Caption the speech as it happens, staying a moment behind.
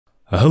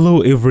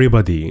Hello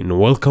everybody and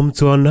welcome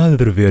to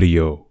another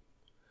video.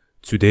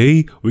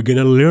 Today we're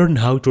gonna learn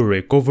how to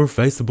recover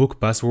Facebook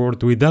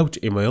password without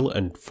email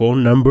and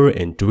phone number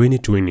in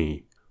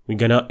 2020. We're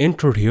gonna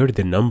enter here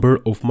the number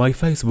of my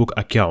Facebook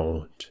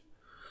account.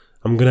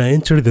 I'm gonna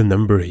enter the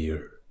number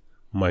here.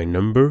 My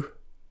number.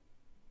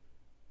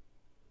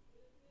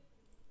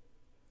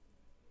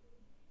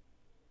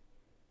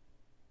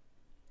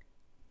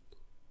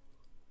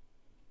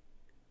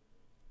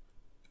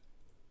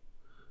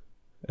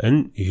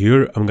 And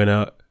here I'm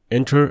gonna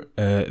enter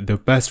the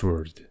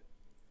password.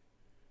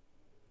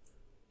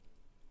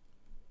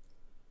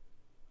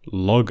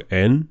 Log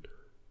in.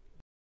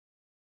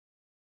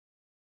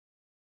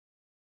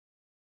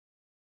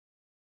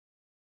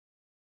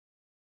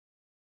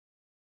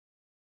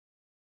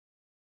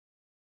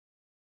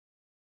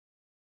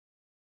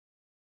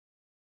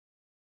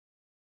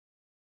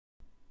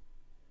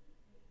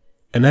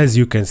 And as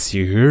you can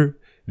see here,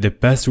 the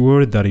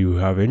password that you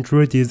have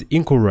entered is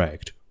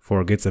incorrect.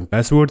 Forget some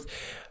passwords.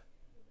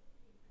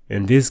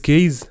 In this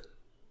case,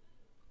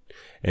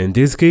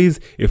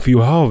 if you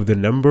have the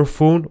number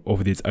phone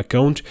of this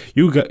account,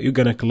 you're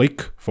gonna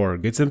click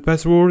forget some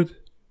password,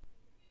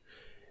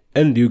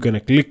 and you're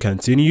gonna click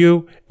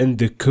continue, and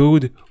the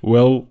code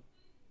will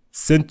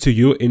send to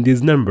you in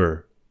this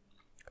number,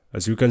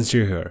 as you can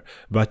see here.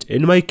 But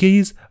in my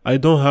case, I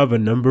don't have a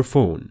number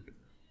phone.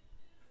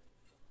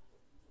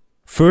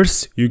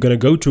 First, you're gonna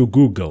go to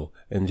Google,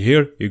 and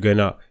here you're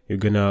gonna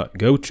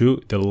go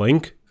to the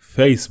link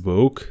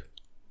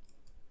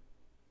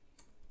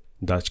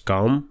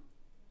facebook.com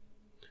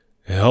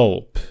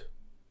help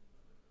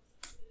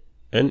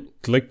and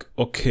click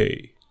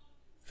OK.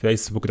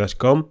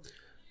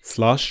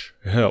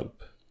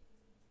 facebook.com/help.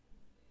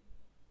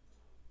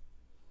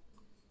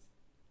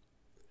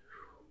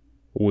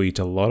 Wait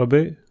a little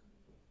bit.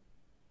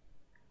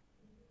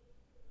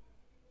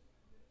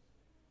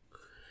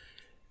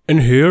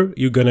 And here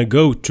you're gonna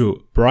go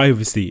to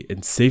privacy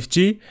and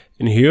safety,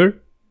 and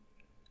here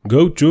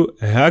go to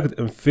hacked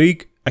and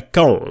fake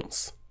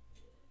accounts.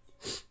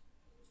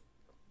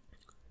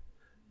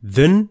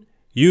 Then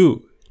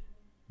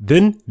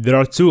there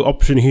are two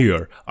options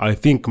here. I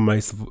think my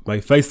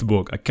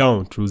Facebook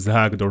account was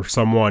hacked, or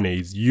someone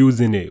is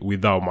using it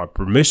without my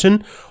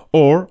permission,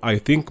 or I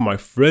think my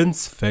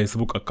friend's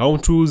Facebook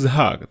account was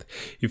hacked.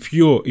 If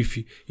your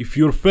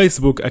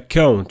Facebook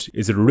account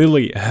is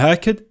really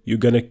hacked, you're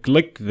gonna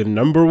click the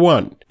number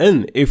 1.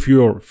 And if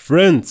your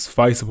friend's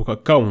Facebook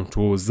account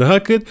was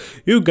hacked,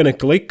 you're gonna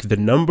click the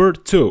number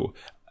 2.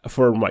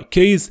 For my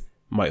case,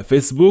 my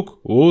Facebook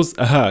was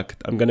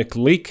hacked. I'm gonna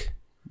click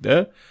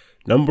the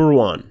number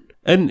 1.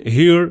 And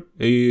here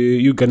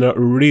you're gonna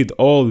read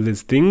all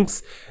these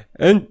things,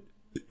 and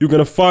you're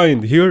gonna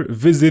find here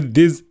visit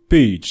this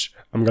page.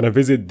 I'm gonna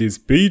visit this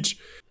page.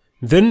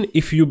 Then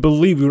if you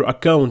believe your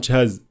account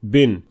has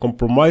been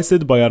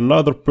compromised by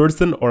another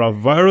person or a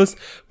virus,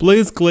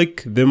 please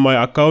click then my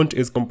account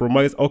is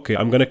compromised. Okay,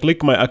 I'm gonna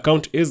click my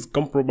account is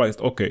compromised.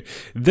 Okay,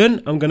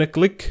 then I'm gonna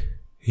click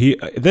here.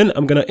 Then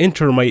I'm gonna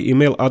enter my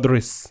email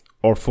address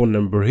or phone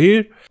number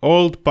here,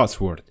 old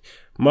password.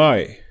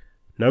 My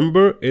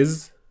number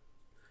is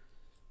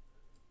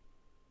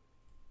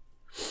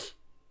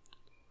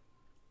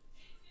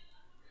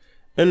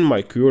and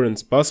my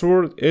current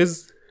password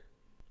is,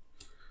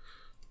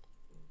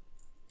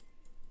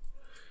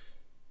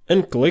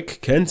 and click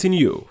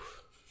continue.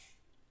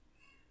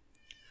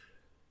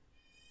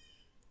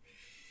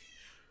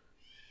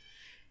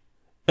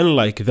 And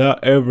like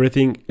that,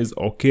 everything is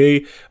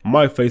okay.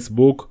 My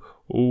Facebook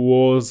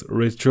was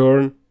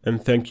returned,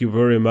 and thank you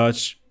very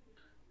much.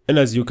 And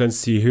as you can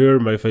see here,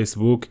 my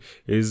Facebook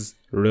is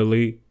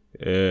really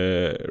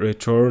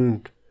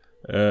returned.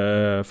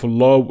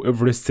 Follow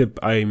every step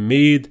I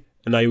made,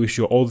 and I wish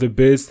you all the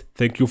best.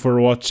 Thank you for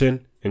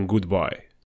watching, and goodbye.